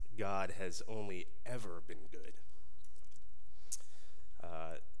God has only ever been good.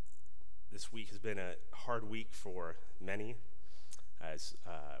 This week has been a hard week for many as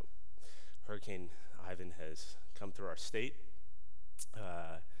Hurricane Ivan has come through our state.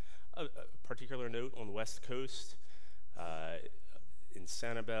 A particular note on the West Coast, in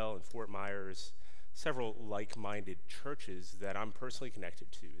Sanibel and Fort Myers, several like-minded churches that I'm personally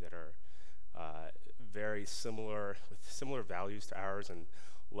connected to that are very similar, with similar values to ours and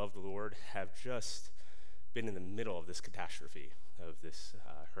love the Lord, have just been in the middle of this catastrophe of this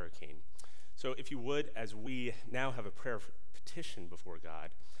hurricane. So if you would, as we now have a prayer petition before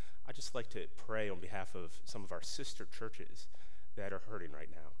God, I'd just like to pray on behalf of some of our sister churches that are hurting right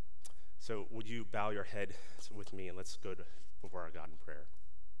now. So would you bow your head with me and let's go before our God in prayer.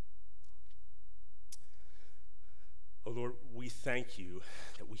 Oh Lord, we thank you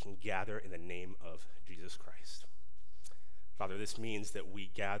that we can gather in the name of Jesus Christ. Father, this means that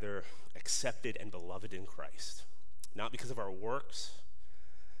we gather accepted and beloved in Christ, not because of our works,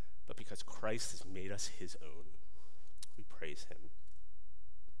 but because Christ has made us his own. We praise him.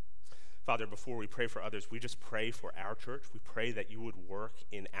 Father, before we pray for others, we just pray for our church. We pray that you would work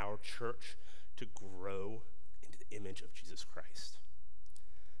in our church to grow into the image of Jesus Christ.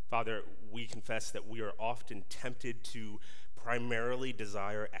 Father, we confess that we are often tempted to primarily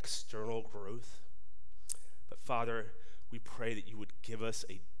desire external growth. But Father, we pray that you would give us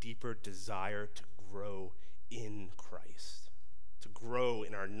a deeper desire to grow in Christ, to grow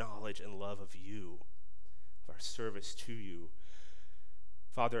in our knowledge and love of you, of our service to you.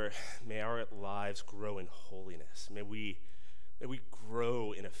 Father, may our lives grow in holiness. May we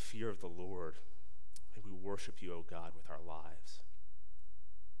grow in a fear of the Lord. May we worship you, O God, with our lives.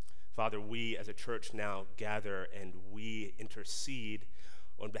 Father, we as a church now gather and we intercede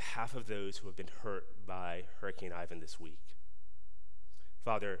on behalf of those who have been hurt by Hurricane Ivan this week.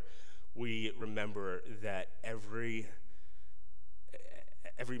 Father, we remember that every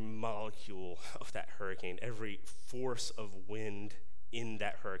molecule of that hurricane, every force of wind in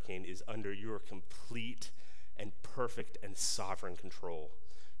that hurricane is under your complete and perfect and sovereign control.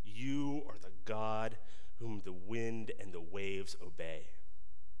 You are the God whom the wind and the waves obey.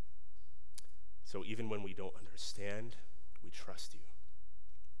 So even when we don't understand, we trust you.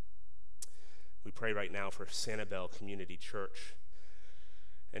 We pray right now for Sanibel Community Church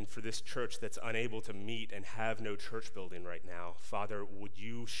and for this church that's unable to meet and have no church building right now. Father, would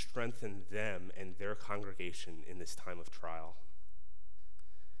you strengthen them and their congregation in this time of trial?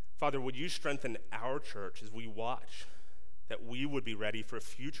 Father, would you strengthen our church as we watch, that we would be ready for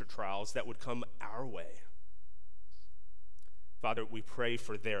future trials that would come our way. Father, we pray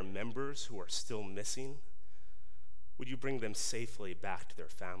for their members who are still missing. Would you bring them safely back to their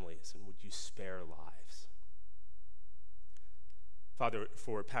families, and would you spare lives? Father,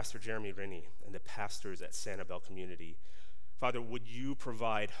 for Pastor Jeremy Rennie and the pastors at Sanibel Community, Father, would you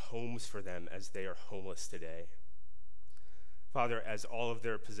provide homes for them as they are homeless today? Father, as all of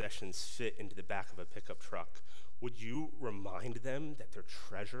their possessions fit into the back of a pickup truck, would you remind them that their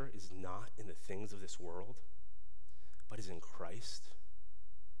treasure is not in the things of this world, but is in Christ?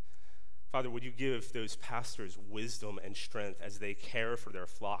 Father, would you give those pastors wisdom and strength as they care for their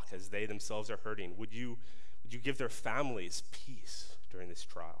flock, as they themselves are hurting? Would you give their families peace during this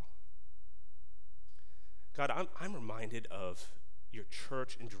trial? God, I'm reminded of your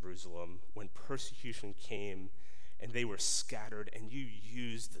church in Jerusalem when persecution came and they were scattered, and you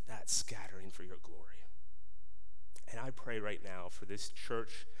used that scattering for your glory. And I pray right now for this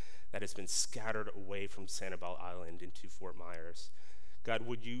church that has been scattered away from Sanibel Island into Fort Myers. God,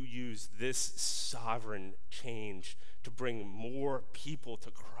 would you use this sovereign change to bring more people to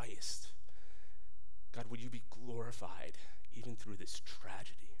Christ? God, would you be glorified even through this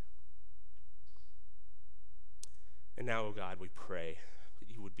tragedy? And now, oh God, we pray that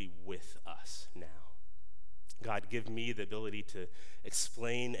you would be with us now. God, give me the ability to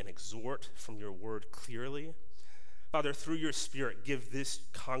explain and exhort from your word clearly. Father, through your Spirit, give this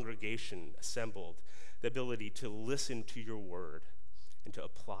congregation assembled the ability to listen to your word and to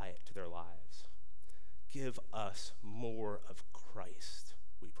apply it to their lives. Give us more of Christ,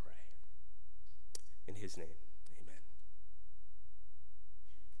 we pray. In his name, amen.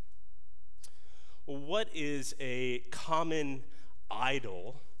 Well, what is a common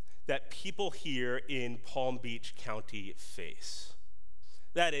idol that people here in Palm Beach County face?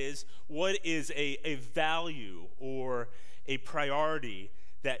 That is, what is a value or a priority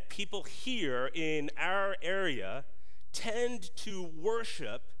that people here in our area tend to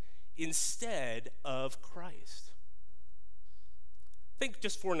worship instead of Christ? Think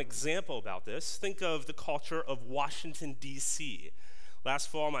just for an example about this, think of the culture of Washington, D.C. Last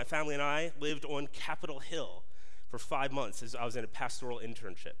fall, my family and I lived on Capitol Hill for 5 months as I was in a pastoral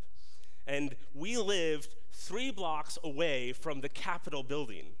internship. And we lived 3 blocks away from the Capitol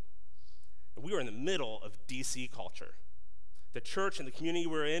building. And we were in the middle of DC culture. The church and the community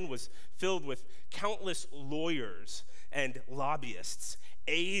we were in was filled with countless lawyers and lobbyists,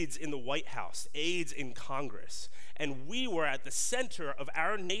 aides in the White House, aides in Congress. And we were at the center of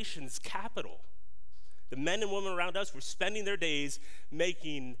our nation's capital. The men and women around us were spending their days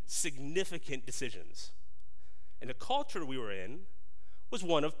making significant decisions. And the culture we were in was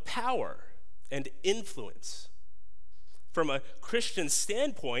one of power and influence. From a Christian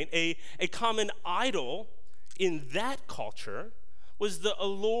standpoint, a common idol in that culture was the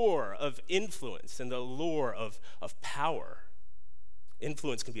allure of influence and the allure of power.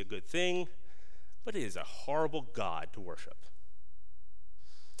 Influence can be a good thing, but it is a horrible god to worship.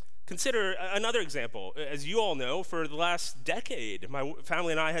 Consider another example. As you all know, for the last decade, my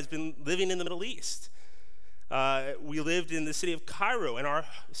family and I has been living in the Middle East. We lived in the city of Cairo, and our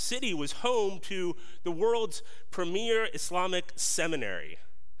city was home to the world's premier Islamic seminary.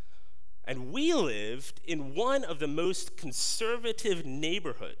 And we lived in one of the most conservative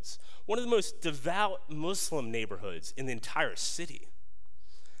neighborhoods, one of the most devout Muslim neighborhoods in the entire city.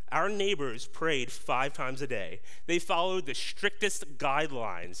 Our neighbors prayed 5 times a day. They followed the strictest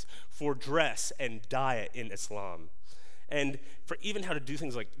guidelines for dress and diet in Islam, and for even how to do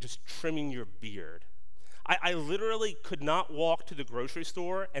things like just trimming your beard. I literally could not walk to the grocery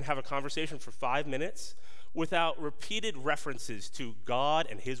store and have a conversation for 5 minutes without repeated references to God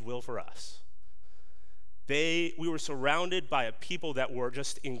and his will for us. We were surrounded by a people that were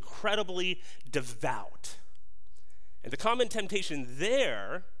just incredibly devout. And the common temptation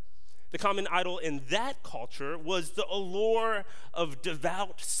there, the common idol in that culture, was the allure of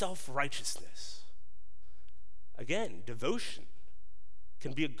devout self-righteousness. Again, devotion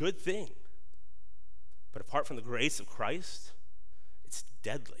can be a good thing. But apart from the grace of Christ, it's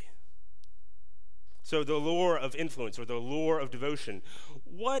deadly. So the allure of influence or the allure of devotion,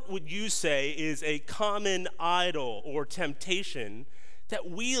 what would you say is a common idol or temptation that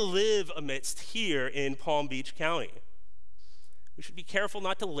we live amidst here in Palm Beach County? We should be careful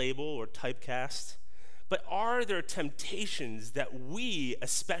not to label or typecast, but are there temptations that we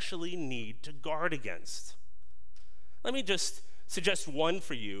especially need to guard against? Let me just suggest one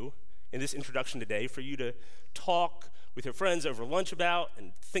for you in this introduction today for you to talk with your friends over lunch about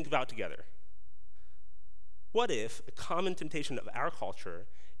and think about together. What if a common temptation of our culture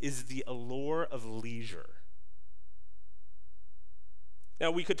is the allure of leisure?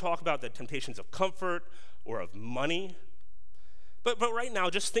 Now, we could talk about the temptations of comfort or of money, but right now,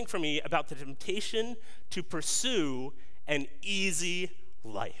 just think for me about the temptation to pursue an easy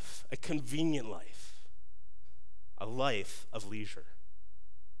life, a convenient life, a life of leisure.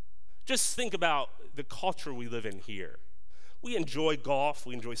 Just think about the culture we live in here. We enjoy golf,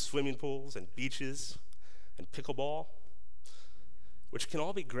 we enjoy swimming pools and beaches and pickleball, which can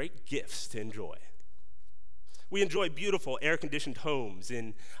all be great gifts to enjoy. We enjoy beautiful air-conditioned homes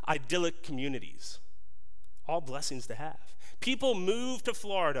in idyllic communities, all blessings to have. People move to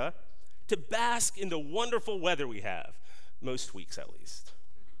Florida to bask in the wonderful weather we have, most weeks at least.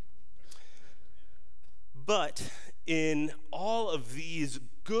 But in all of these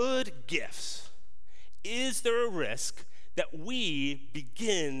good gifts, is there a risk that we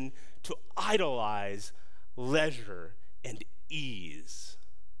begin to idolize leisure and ease?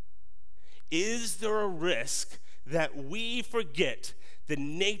 Is there a risk that we forget the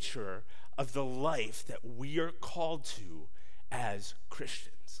nature of the life that we are called to as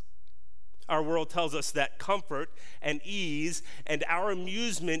Christians? Our world tells us that comfort and ease and our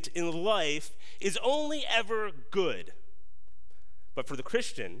amusement in life is only ever good. But for the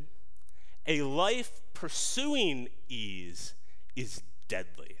Christian, a life pursuing ease is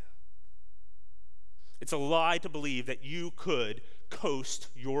deadly. It's a lie to believe that you could coast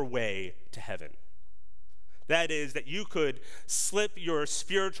your way to heaven. That is, that you could slip your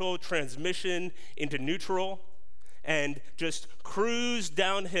spiritual transmission into neutral and just cruise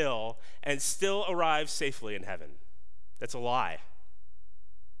downhill and still arrive safely in heaven. That's a lie.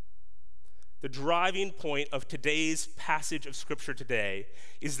 The driving point of today's passage of Scripture today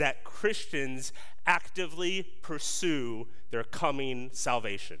is that Christians actively pursue their coming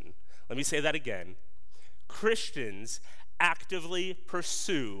salvation. Let me say that again. Christians actively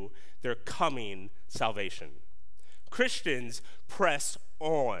pursue their coming salvation. Christians press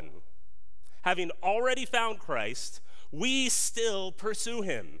on. Having already found Christ, we still pursue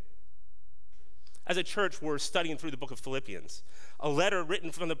him. As a church, we're studying through the book of Philippians, a letter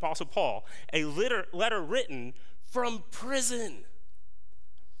written from the Apostle Paul, a letter written from prison.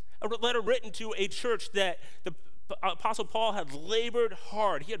 A letter written to a church that the Apostle Paul had labored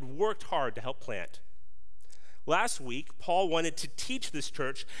hard. He had worked hard to help plant. Last week, Paul wanted to teach this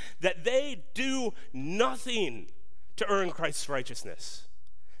church that they do nothing to earn Christ's righteousness.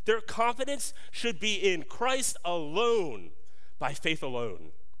 Their confidence should be in Christ alone, by faith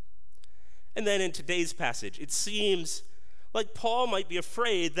alone. And then in today's passage, it seems like Paul might be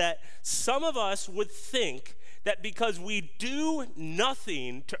afraid that some of us would think that because we do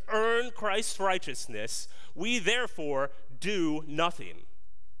nothing to earn Christ's righteousness, we therefore do nothing.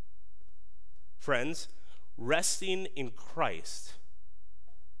 Friends, resting in Christ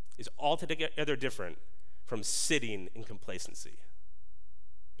is altogether different from sitting in complacency.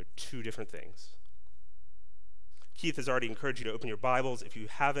 They're two different things. Keith has already encouraged you to open your Bibles. If you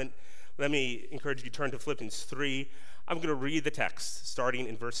haven't, let me encourage you to turn to Philippians 3. I'm going to read the text starting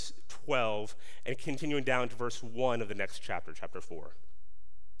in verse 12 and continuing down to verse 1 of the next chapter, chapter 4.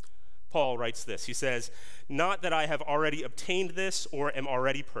 Paul writes this. He says, "Not that I have already obtained this or am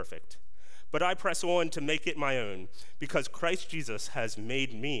already perfect, but I press on to make it my own, because Christ Jesus has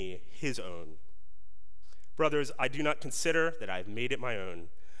made me his own. Brothers, I do not consider that I have made it my own,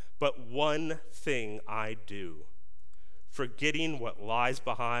 but one thing I do, forgetting what lies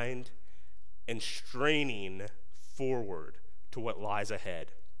behind and straining forward to what lies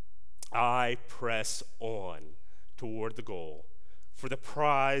ahead. I press on toward the goal for the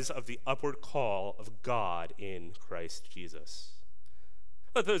prize of the upward call of God in Christ Jesus."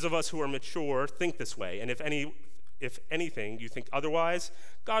 Let those of us who are mature think this way, and if anything you think otherwise,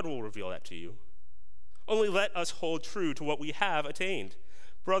 God will reveal that to you. Only let us hold true to what we have attained.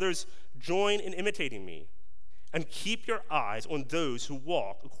 Brothers, join in imitating me, and keep your eyes on those who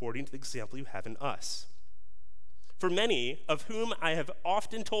walk according to the example you have in us. For many of whom I have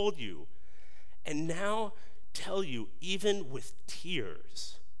often told you, and now tell you even with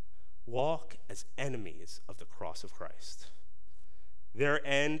tears, walk as enemies of the cross of Christ. Their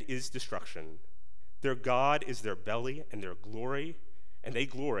end is destruction. Their God is their belly and their glory, and they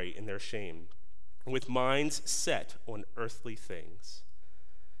glory in their shame, with minds set on earthly things.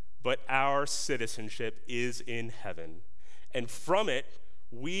 But our citizenship is in heaven, and from it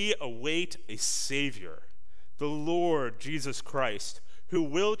we await a Savior, the Lord Jesus Christ, who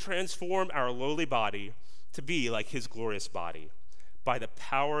will transform our lowly body to be like his glorious body, by the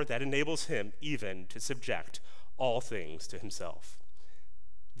power that enables him even to subject all things to himself.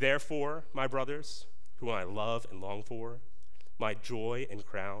 Therefore, my brothers, whom I love and long for, my joy and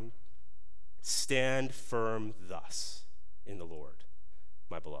crown, stand firm thus in the Lord,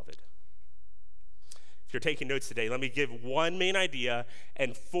 my beloved. If you're taking notes today, let me give one main idea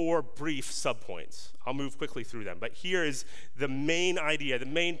and 4 brief subpoints. I'll move quickly through them, but here is the main idea, the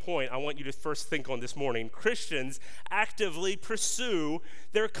main point I want you to first think on this morning. Christians actively pursue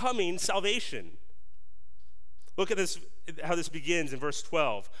their coming salvation. Look at this, how this begins in verse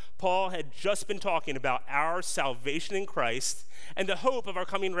 12. Paul had just been talking about our salvation in Christ and the hope of our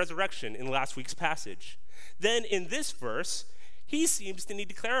coming resurrection in last week's passage. Then in this verse, he seems to need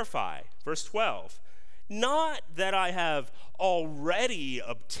to clarify. Verse 12, not that I have already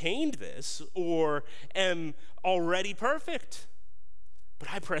obtained this or am already perfect, but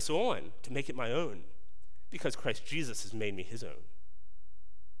I press on to make it my own because Christ Jesus has made me his own.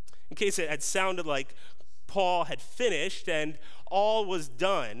 In case it had sounded like Paul had finished and all was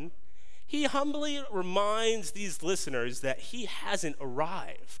done, he humbly reminds these listeners that he hasn't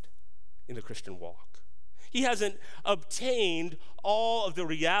arrived in the Christian walk. He hasn't obtained all of the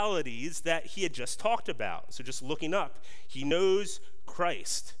realities that he had just talked about. So just looking up, he knows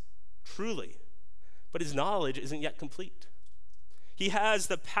Christ truly, but his knowledge isn't yet complete. He has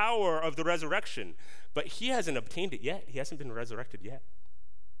the power of the resurrection, but he hasn't obtained it yet. He hasn't been resurrected yet.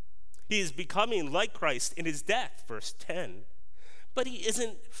 He is becoming like Christ in his death, verse 10. But he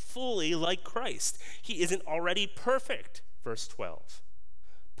isn't fully like Christ. He isn't already perfect, verse 12.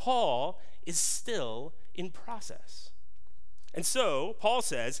 Paul is still in process. And so, Paul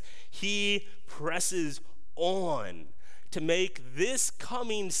says, he presses on to make this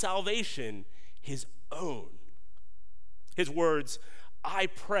coming salvation his own. His words, I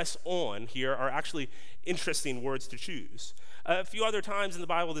press on, here are actually interesting words to choose. A few other times in the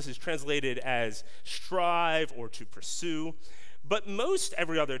Bible, this is translated as strive or to pursue. But most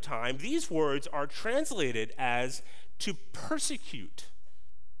every other time, these words are translated as to persecute.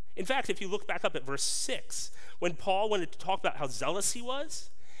 In fact, if you look back up at verse 6, when Paul wanted to talk about how zealous he was,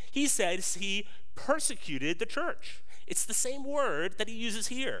 he says he persecuted the church. It's the same word that he uses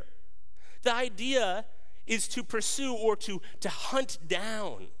here. The idea is to pursue or to hunt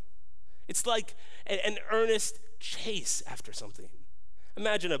down. It's like an earnest chase after something.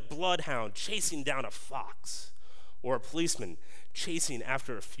 Imagine a bloodhound chasing down a fox or a policeman chasing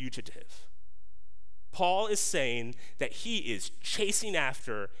after a fugitive. Paul is saying that he is chasing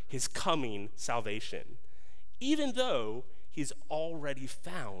after his coming salvation, even though he's already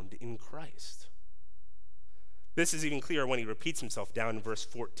found in Christ. This is even clearer when he repeats himself down in verse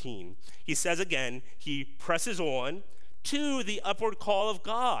 14. He says again, he presses on to the upward call of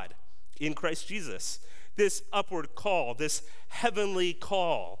God in Christ Jesus. This upward call, this heavenly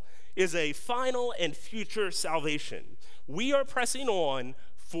call, is a final and future salvation. We are pressing on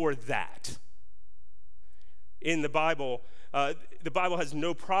for that. In the Bible has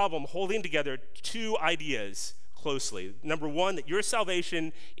no problem holding together two ideas closely. Number one, that your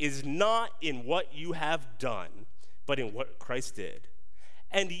salvation is not in what you have done, but in what Christ did.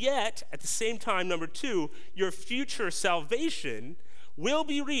 And yet, at the same time, number two, your future salvation will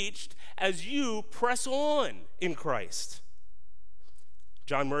be reached as you press on in Christ.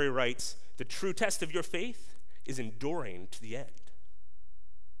 John Murray writes, the true test of your faith is enduring to the end.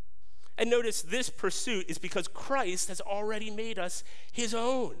 And notice this pursuit is because Christ has already made us his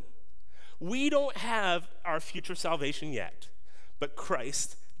own. We don't have our future salvation yet, but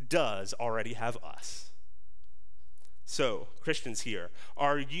Christ does already have us. So, Christians here,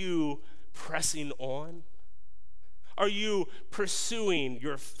 are you pressing on? Are you pursuing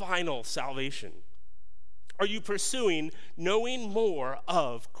your final salvation? Are you pursuing knowing more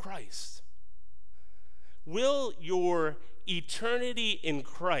of Christ? Will your eternity in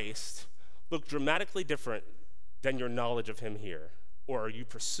Christ look dramatically different than your knowledge of him here? Or are you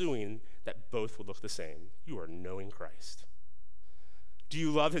pursuing that both would look the same? You are knowing Christ. Do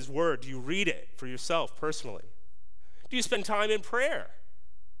you love his word? Do you read it for yourself personally? Do you spend time in prayer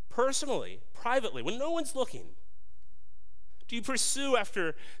personally, privately, when no one's looking? Do you pursue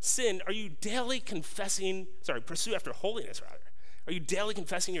after sin? Are you daily pursue after holiness, rather? Are you daily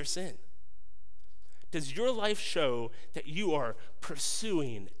confessing your sin? Does your life show that you are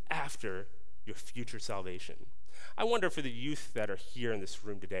pursuing after your future salvation? I wonder for the youth that are here in this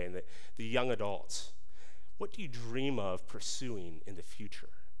room today and the young adults, what do you dream of pursuing in the future?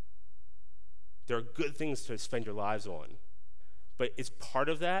 There are good things to spend your lives on, but is part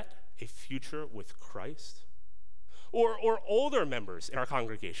of that a future with Christ? Or older members in our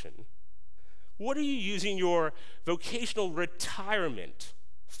congregation, what are you using your vocational retirement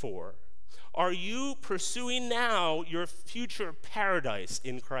for? Are you pursuing now your future paradise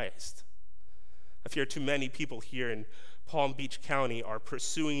in Christ? I fear too many people here in Palm Beach County are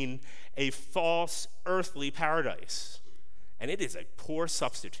pursuing a false earthly paradise, and it is a poor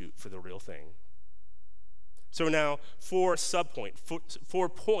substitute for the real thing. So now, four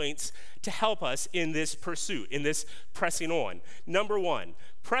points to help us in this pursuit, in this pressing on. Number one,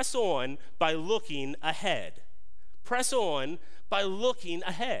 press on by looking ahead. Press on by looking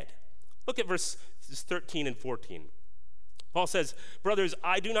ahead. Look at verses 13 and 14. Paul says, brothers,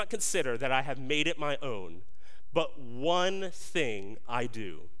 I do not consider that I have made it my own, but one thing I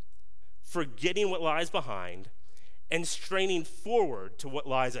do, forgetting what lies behind and straining forward to what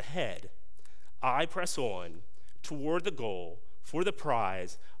lies ahead, I press on toward the goal for the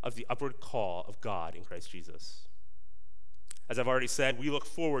prize of the upward call of God in Christ Jesus. As I've already said, we look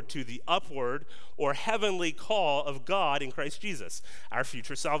forward to the upward or heavenly call of God in Christ Jesus, our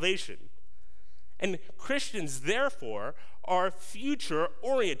future salvation. And Christians, therefore, are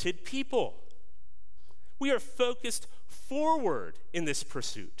future-oriented people. We are focused forward in this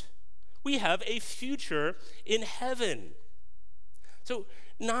pursuit. We have a future in heaven. So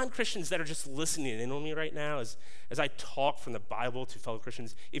non-Christians that are just listening in on me right now as I talk from the Bible to fellow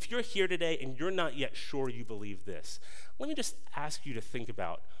Christians, if you're here today and you're not yet sure you believe this, let me just ask you to think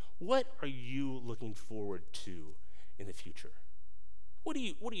about, what are you looking forward to in the future? What are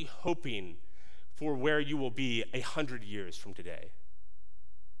you hoping for where you will be 100 years from today?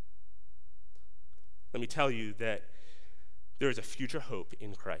 Let me tell you that there is a future hope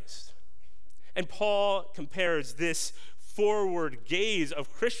in Christ. And Paul compares this forward gaze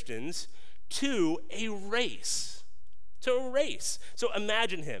of Christians to a race. So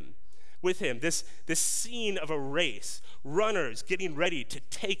imagine this scene of a race, runners getting ready to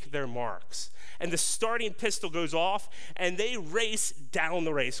take their marks. And the starting pistol goes off, and they race down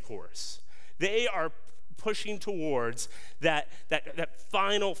the race course. They are pushing towards that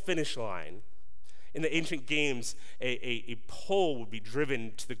final finish line. In the ancient games, a pole would be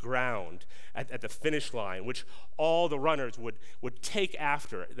driven to the ground at the finish line, which all the runners would take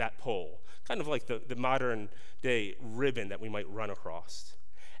after that pole, kind of like the modern day ribbon that we might run across.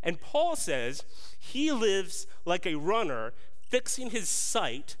 And Paul says he lives like a runner, fixing his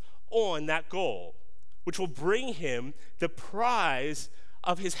sight on that goal. which will bring him the prize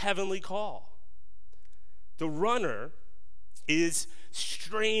of his heavenly call. The runner is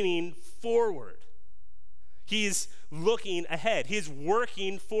straining forward. He's looking ahead. He's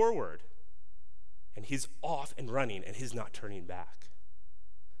working forward. And he's off and running, and he's not turning back.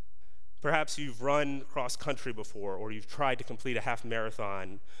 Perhaps you've run cross country before, or you've tried to complete a half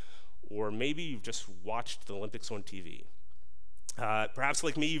marathon, or maybe you've just watched the Olympics on TV. Perhaps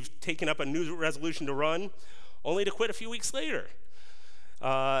like me, you've taken up a new resolution to run, only to quit a few weeks later.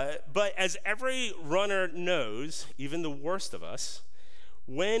 But as every runner knows, even the worst of us,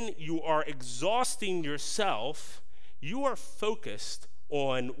 when you are exhausting yourself, you are focused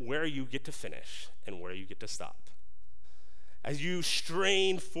on where you get to finish and where you get to stop. As you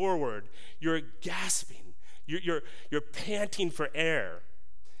strain forward, you're gasping, you're panting for air.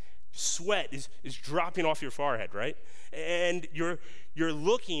 Sweat is dropping off your forehead, right? And you're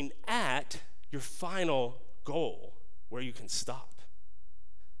looking at your final goal where you can stop.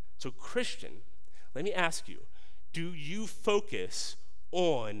 So Christian, let me ask you, do you focus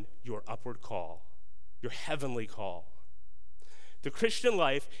on your upward call, your heavenly call? The Christian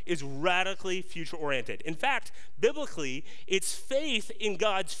life is radically future-oriented. In fact, biblically, it's faith in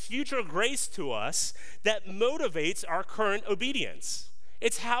God's future grace to us that motivates our current obedience.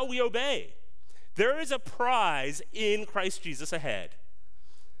 It's how we obey. There is a prize in Christ Jesus ahead.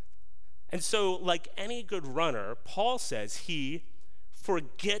 And so, like any good runner, Paul says he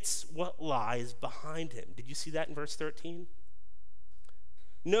forgets what lies behind him. Did you see that in verse 13?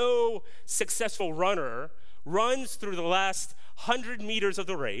 No successful runner runs through the last 100 meters of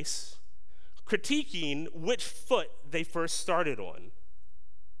the race, critiquing which foot they first started on.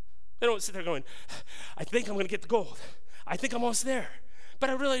 They don't sit there going, I think I'm going to get the gold. I think I'm almost there. But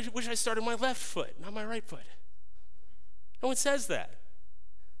I really wish I started my left foot, not my right foot. No one says that.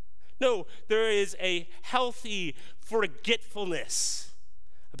 No, there is a healthy forgetfulness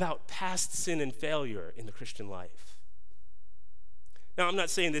about past sin and failure in the Christian life. Now, I'm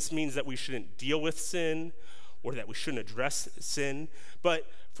not saying this means that we shouldn't deal with sin or that we shouldn't address sin, but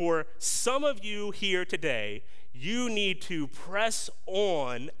for some of you here today, you need to press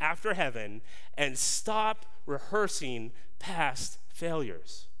on after heaven and stop rehearsing past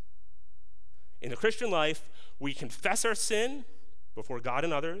failures. In the Christian life, we confess our sin before God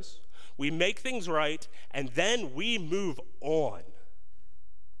and others, we make things right, and then we move on.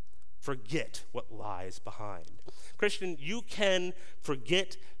 Forget what lies behind. Christian, you can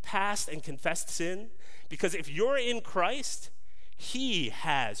forget past and confessed sin because if you're in Christ, he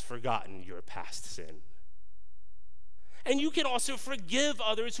has forgotten your past sin. And you can also forgive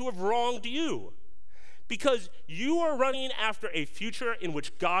others who have wronged you because you are running after a future in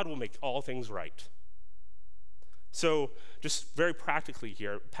which God will make all things right. So just very practically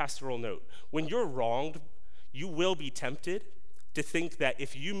here, pastoral note, when you're wronged, you will be tempted to think that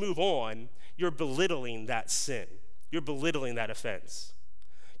if you move on, you're belittling that sin. You're belittling that offense.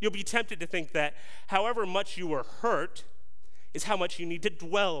 You'll be tempted to think that however much you were hurt is how much you need to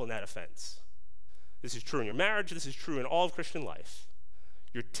dwell on that offense. This is true in your marriage. This is true in all of Christian life.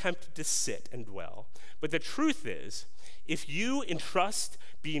 You're tempted to sit and dwell. But the truth is, if you entrust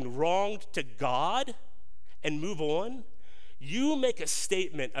being wronged to God and move on, you make a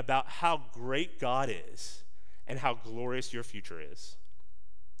statement about how great God is and how glorious your future is.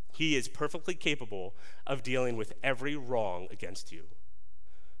 He is perfectly capable of dealing with every wrong against you.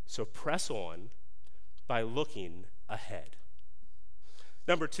 So press on by looking ahead.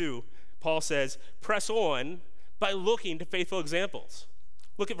 Number 2, Paul says, press on by looking to faithful examples.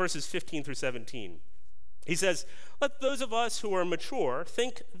 Look at verses 15 through 17. He says, let those of us who are mature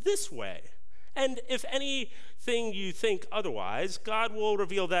think this way. And if anything you think otherwise, God will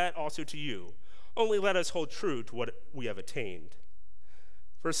reveal that also to you. Only let us hold true to what we have attained.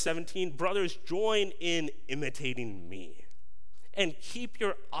 Verse 17, brothers, join in imitating me and keep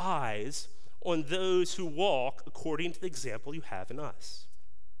your eyes on those who walk according to the example you have in us.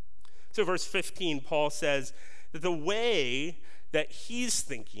 So verse 15, Paul says that the way that he's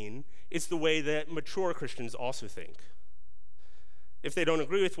thinking is the way that mature Christians also think. If they don't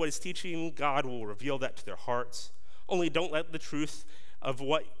agree with what he's teaching, God will reveal that to their hearts. Only don't let the truth of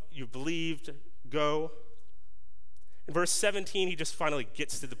what you believed go. In verse 17, he just finally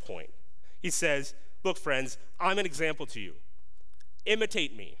gets to the point. He says, look, friends, I'm an example to you.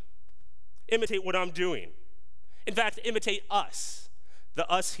 Imitate me. Imitate what I'm doing. In fact, imitate us. The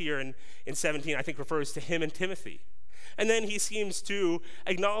us here in 17, I think, refers to him and Timothy. And then he seems to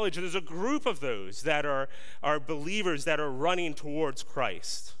acknowledge there's a group of those that are believers that are running towards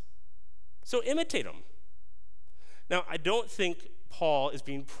Christ. So imitate them. Now, I don't think Paul is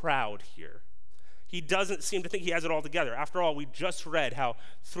being proud here. He doesn't seem to think he has it all together. After all, we just read how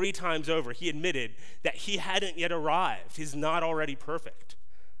 3 times over he admitted that he hadn't yet arrived. He's not already perfect.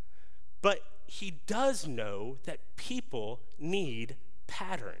 But he does know that people need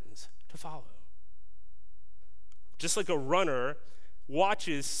patterns to follow. Just like a runner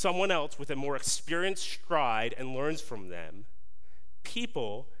watches someone else with a more experienced stride and learns from them,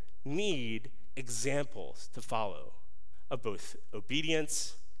 people need examples to follow of both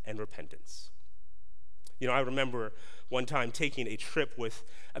obedience and repentance. I remember one time taking a trip with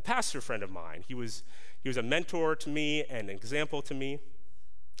a pastor friend of mine. He was a mentor to me and an example to me,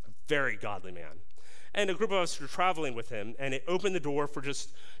 a very godly man. And a group of us were traveling with him, and it opened the door for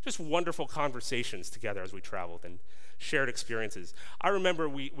just wonderful conversations together as we traveled and shared experiences. I remember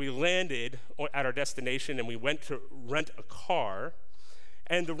we landed at our destination, and we went to rent a car,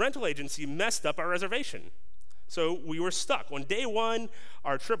 and the rental agency messed up our reservation. So we were stuck. On day 1,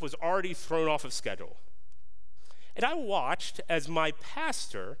 our trip was already thrown off of schedule. And I watched as my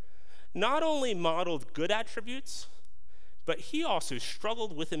pastor not only modeled good attributes, but he also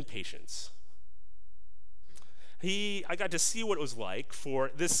struggled with impatience. I got to see what it was like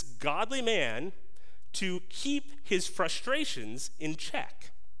for this godly man to keep his frustrations in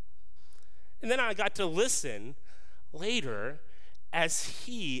check. And then I got to listen later as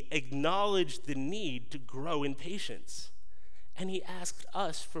he acknowledged the need to grow in patience. And he asked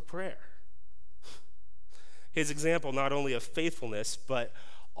us for prayer. His example, not only of faithfulness, but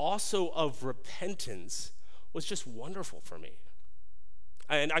also of repentance, was just wonderful for me.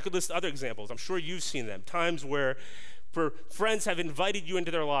 And I could list other examples. I'm sure you've seen them. Times where friends have invited you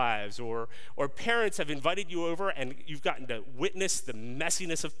into their lives, or parents have invited you over, and you've gotten to witness the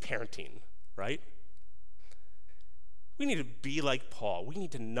messiness of parenting, right? We need to be like Paul. We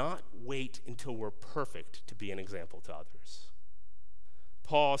need to not wait until we're perfect to be an example to others.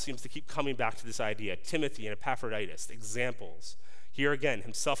 Paul seems to keep coming back to this idea. Timothy and Epaphroditus, examples. Here again,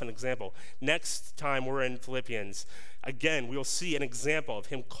 himself an example. Next time we're in Philippians, again, we'll see an example of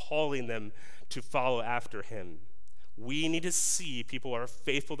him calling them to follow after him. We need to see people who are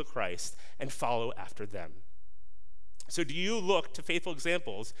faithful to Christ and follow after them. So do you look to faithful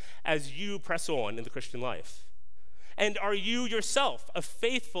examples as you press on in the Christian life? And are you yourself a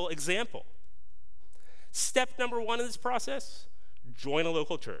faithful example? Step number 1 in this process: join a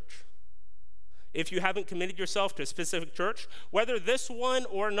local church. If you haven't committed yourself to a specific church, whether this one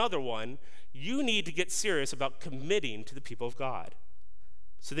or another one, you need to get serious about committing to the people of God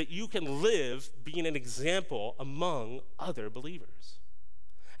so that you can live being an example among other believers.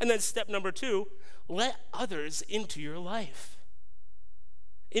 And then step number 2, let others into your life.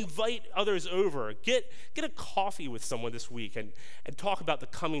 Invite others over. Get a coffee with someone this week and talk about the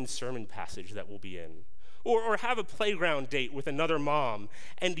coming sermon passage that we'll be in. Or have a playground date with another mom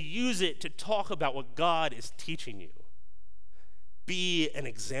and use it to talk about what God is teaching you. Be an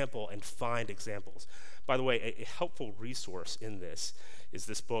example and find examples. By the way, a helpful resource in this is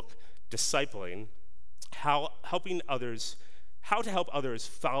this book, Discipling, How to Help Others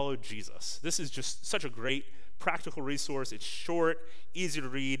Follow Jesus. This is just such a great practical resource. It's short, easy to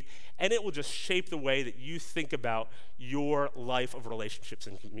read, and it will just shape the way that you think about your life of relationships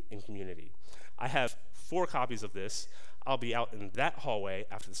in community. I have 4 copies of this. I'll be out in that hallway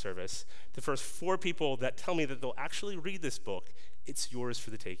after the service. The first 4 people that tell me that they'll actually read this book, it's yours for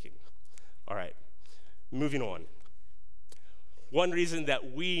the taking. All right, moving on. One reason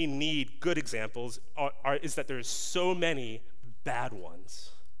that we need good examples is that there's so many bad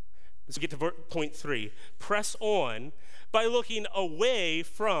ones. So we get to point 3. Press on by looking away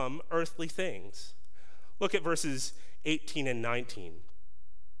from earthly things. Look at verses 18 and 19.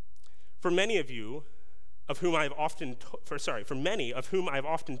 For many of whom I've often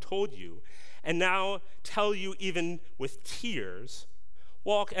told you, and now tell you even with tears,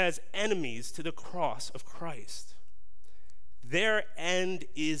 walk as enemies to the cross of Christ. Their end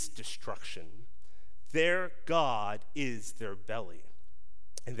is destruction. Their God is their belly,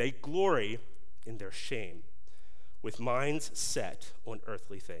 and they glory in their shame, with minds set on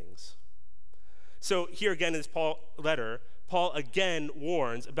earthly things. So here again in this letter, Paul again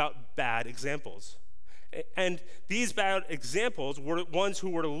warns about bad examples. And these bad examples were ones who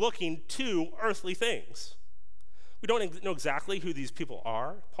were looking to earthly things. We don't know exactly who these people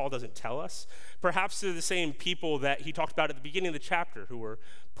are. Paul doesn't tell us. Perhaps they're the same people that he talked about at the beginning of the chapter who were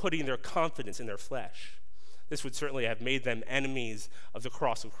putting their confidence in their flesh. This would certainly have made them enemies of the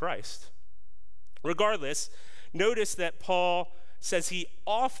cross of Christ. Regardless, notice that Paul says he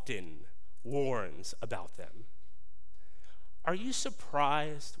often warns about them. Are you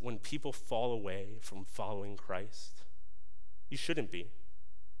surprised when people fall away from following Christ? You shouldn't be.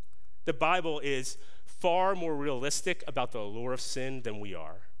 The Bible is far more realistic about the allure of sin than we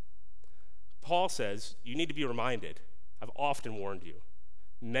are. Paul says, you need to be reminded, I've often warned you,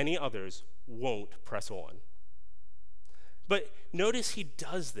 many others won't press on. But notice he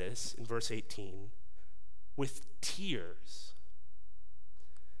does this in verse 18 with tears.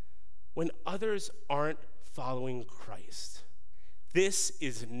 When others aren't following Christ, this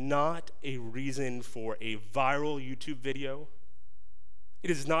is not a reason for a viral YouTube video. It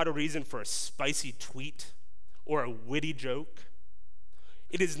is not a reason for a spicy tweet or a witty joke.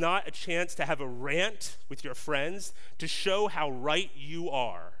 It is not a chance to have a rant with your friends to show how right you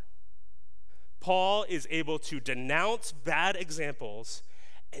are. Paul is able to denounce bad examples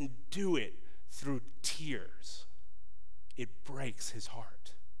and do it through tears. It breaks his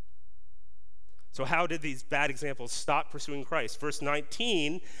heart. So how did these bad examples stop pursuing Christ? Verse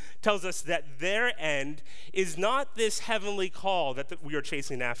 19 tells us that their end is not this heavenly call that we are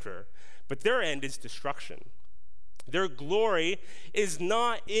chasing after, but their end is destruction. Their glory is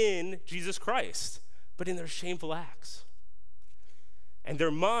not in Jesus Christ, but in their shameful acts. And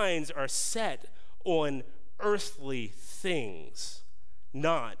their minds are set on earthly things,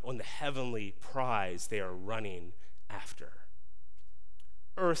 not on the heavenly prize they are running after.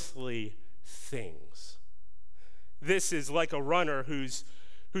 Earthly things. This is like a runner who's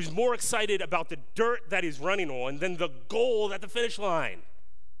more excited about the dirt that he's running on than the goal at the finish line.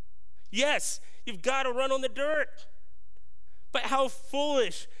 Yes, you've got to run on the dirt. But how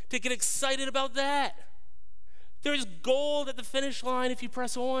foolish to get excited about that. There's gold at the finish line if you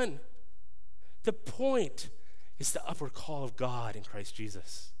press on. The point is the upward call of God in Christ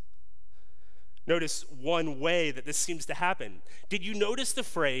Jesus. Notice one way that this seems to happen. Did you notice the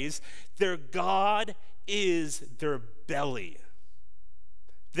phrase, their God is their belly?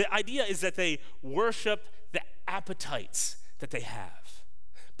 The idea is that they worship the appetites that they have.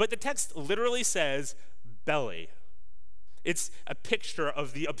 But the text literally says belly. It's a picture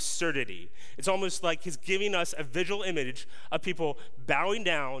of the absurdity. It's almost like he's giving us a visual image of people bowing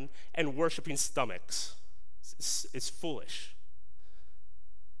down and worshiping stomachs. It's foolish.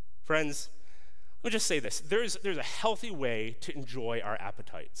 Friends, let me just say this. There's a healthy way to enjoy our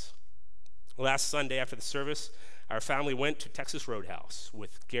appetites. Last Sunday after the service, our family went to Texas Roadhouse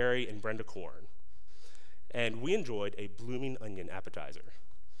with Gary and Brenda Korn, and we enjoyed a blooming onion appetizer.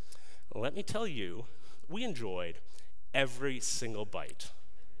 Let me tell you, we enjoyed every single bite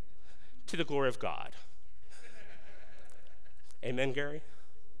to the glory of God. Amen, Gary?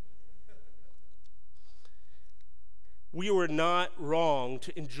 We were not wrong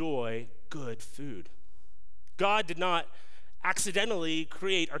to enjoy good food. God did not accidentally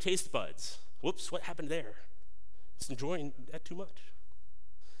create our taste buds. Whoops, what happened there? It's enjoying that too much.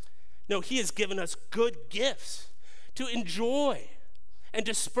 No, he has given us good gifts to enjoy and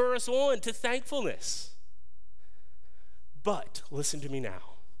to spur us on to thankfulness. But listen to me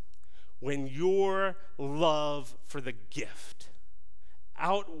now. When your love for the gift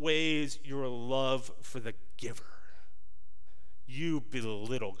outweighs your love for the giver, you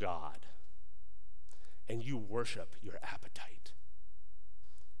belittle God and you worship your appetite.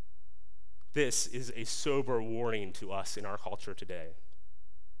 This is a sober warning to us in our culture today.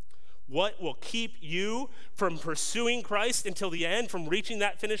 What will keep you from pursuing Christ until the end, from reaching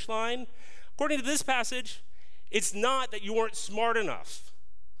that finish line? According to this passage, it's not that you weren't smart enough.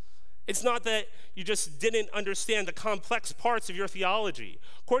 It's not that you just didn't understand the complex parts of your theology.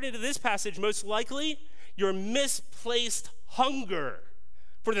 According to this passage, most likely, your misplaced hunger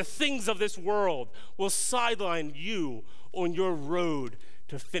for the things of this world will sideline you on your road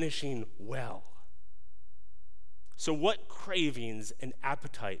to finishing well. So what cravings and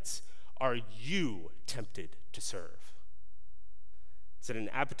appetites are you tempted to serve? Is it an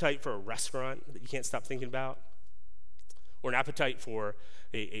appetite for a restaurant that you can't stop thinking about? Or an appetite for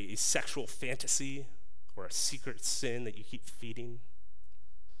a sexual fantasy or a secret sin that you keep feeding?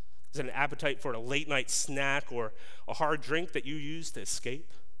 Is it an appetite for a late night snack or a hard drink that you use to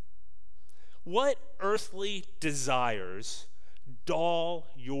escape? What earthly desires dull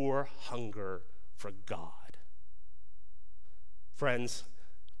your hunger for God? Friends,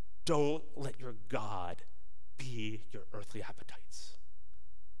 don't let your God be your earthly appetites.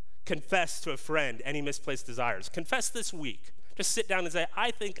 Confess to a friend any misplaced desires. Confess this week. Just sit down and say,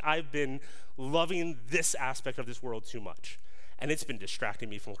 I think I've been loving this aspect of this world too much, and it's been distracting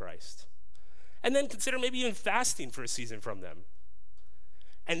me from Christ. And then consider maybe even fasting for a season from them.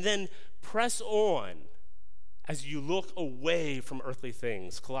 And then press on as you look away from earthly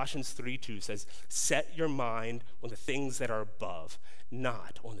things. Colossians 3:2 says, set your mind on the things that are above,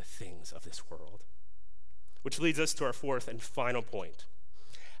 not on the things of this world. Which leads us to our fourth and final point.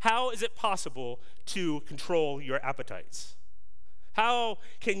 How is it possible to control your appetites? How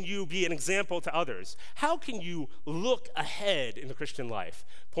can you be an example to others? How can you look ahead in the Christian life?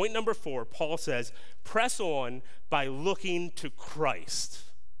 Point number 4, Paul says, press on by looking to Christ.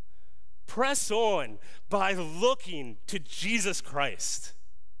 Press on by looking to Jesus Christ.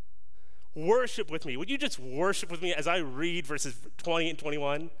 Worship with me. Would you just worship with me as I read verses 20 and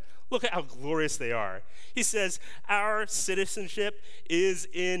 21? Look at how glorious they are. He says, our citizenship is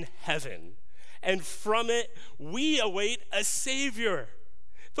in heaven, and from it we await a Savior,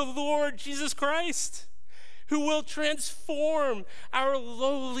 the Lord Jesus Christ, who will transform our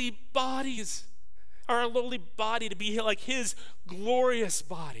lowly bodies, our lowly body to be like his glorious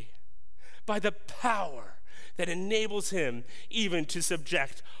body, by the power that enables him even to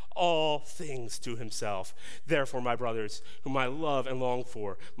subject all things to himself. Therefore, my brothers, whom I love and long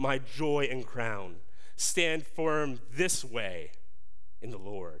for, my joy and crown, stand firm this way in the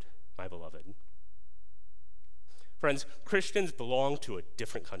Lord, my beloved. Friends, Christians belong to a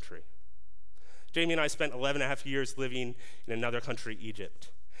different country. Jamie and I spent 11 and a half years living in another country,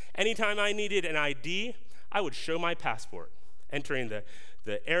 Egypt. Anytime I needed an ID, I would show my passport, entering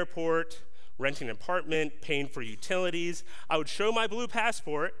the airport, renting an apartment, paying for utilities. I would show my blue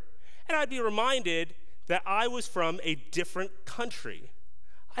passport, and I'd be reminded that I was from a different country.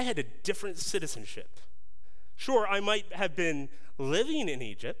 I had a different citizenship. Sure, I might have been living in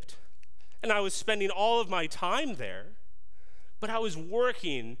Egypt, and I was spending all of my time there, but I was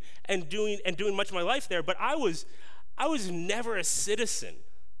working and doing much of my life there, but I was never a citizen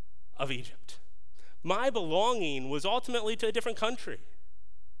of Egypt. My belonging was ultimately to a different country.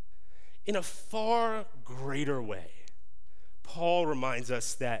 In a far greater way, Paul reminds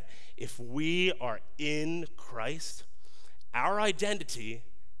us that if we are in Christ, our identity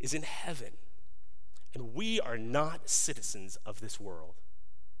is in heaven, and we are not citizens of this world.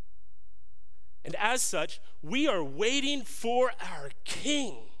 And as such, we are waiting for our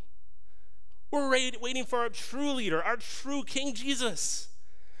King. We're waiting for our true leader, our true King Jesus,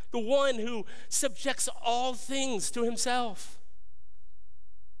 the one who subjects all things to himself.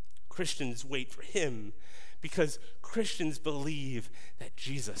 Christians wait for him because Christians believe that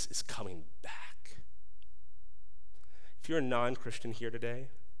Jesus is coming back. If you're a non-Christian here today,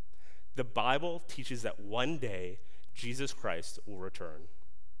 the Bible teaches that one day Jesus Christ will return.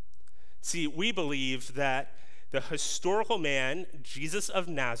 See, we believe that the historical man, Jesus of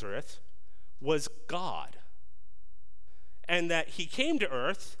Nazareth, was God, and that he came to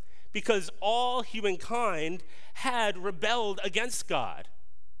earth because all humankind had rebelled against God.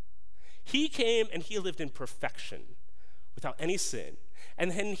 He came and he lived in perfection without any sin.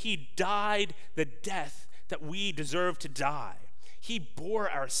 And then he died the death that we deserve to die. He bore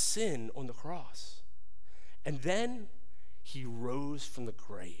our sin on the cross. And then he rose from the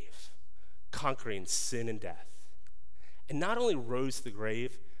grave, conquering sin and death. And not only rose to the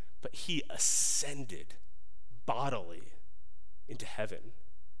grave, but he ascended bodily into heaven,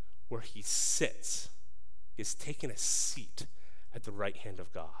 where he sits. He has taken a seat at the right hand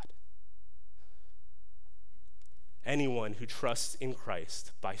of God. Anyone who trusts in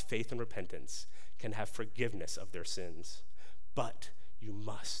Christ by faith and repentance can have forgiveness of their sins, but you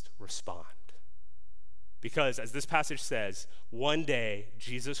must respond. Because, as this passage says, one day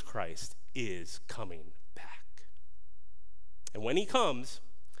Jesus Christ is coming back. And when he comes,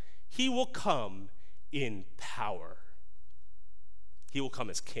 he will come in power. He will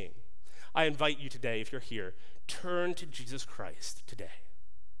come as King. I invite you today, if you're here, turn to Jesus Christ today.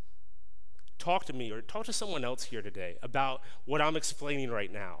 Talk to me or talk to someone else here today about what I'm explaining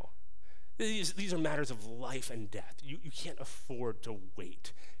right now. These are matters of life and death. You can't afford to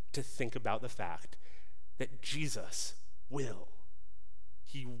wait to think about the fact that Jesus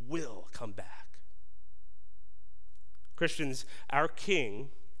he will come back. Christians, our King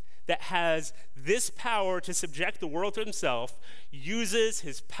that has this power to subject the world to himself uses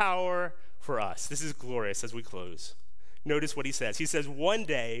his power for us. This is glorious as we close. Notice what he says. He says, one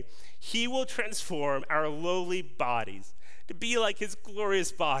day he will transform our lowly bodies to be like his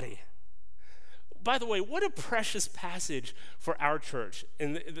glorious body. By the way, what a precious passage for our church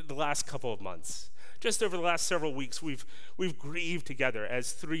in the last couple of months. Just over the last several weeks, we've grieved together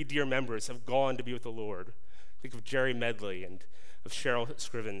as 3 dear members have gone to be with the Lord. Think of Jerry Medley and of Cheryl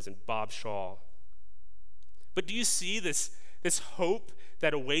Scrivens and Bob Shaw. But do you see this hope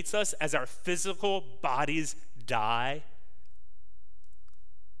that awaits us as our physical bodies die?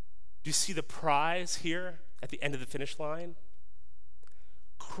 Do you see the prize here at the end of the finish line?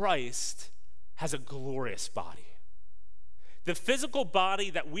 Christ has a glorious body. The physical body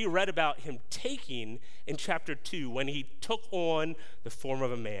that we read about him taking in chapter 2 when he took on the form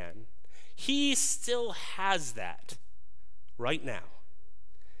of a man, he still has that right now.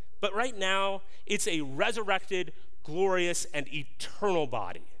 But right now, it's a resurrected, glorious, and eternal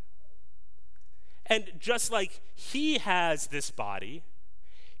body. And just like he has this body,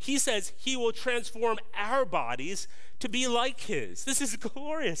 he says he will transform our bodies to be like his. This is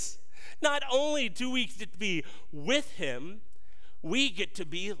glorious. Not only do we get to be with him, we get to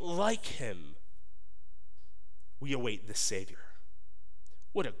be like him. We await the Savior.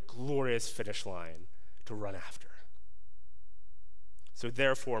 What a glorious finish line to run after. So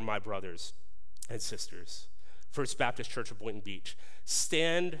therefore, my brothers and sisters, First Baptist Church of Boynton Beach,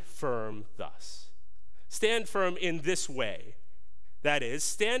 stand firm thus. Stand firm in this way. That is,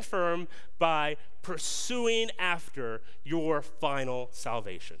 stand firm by pursuing after your final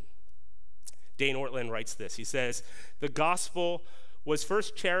salvation. Dane Ortland writes this. He says, the gospel was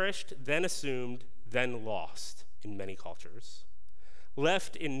first cherished, then assumed, then lost in many cultures.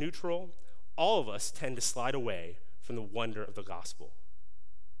 Left in neutral, all of us tend to slide away from the wonder of the gospel.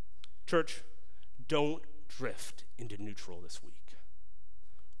 Church, don't drift into neutral this week.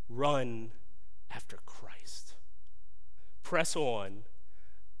 Run after Christ. Press on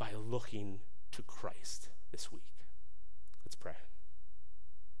by looking to Christ this week. Let's pray.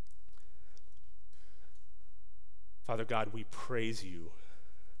 Father God, we praise you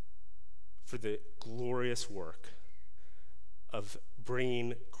for the glorious work of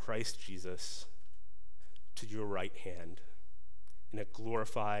bringing Christ Jesus to your right hand in a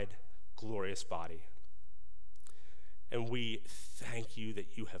glorified, glorious body. And we thank you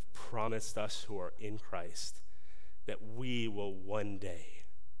that you have promised us who are in Christ that we will one day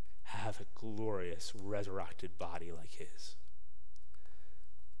have a glorious resurrected body like his.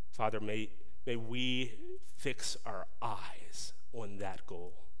 Father, may we fix our eyes on that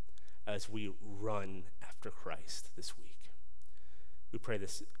goal as we run after Christ this week. We pray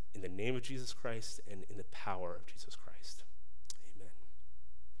this in the name of Jesus Christ and in the power of Jesus Christ.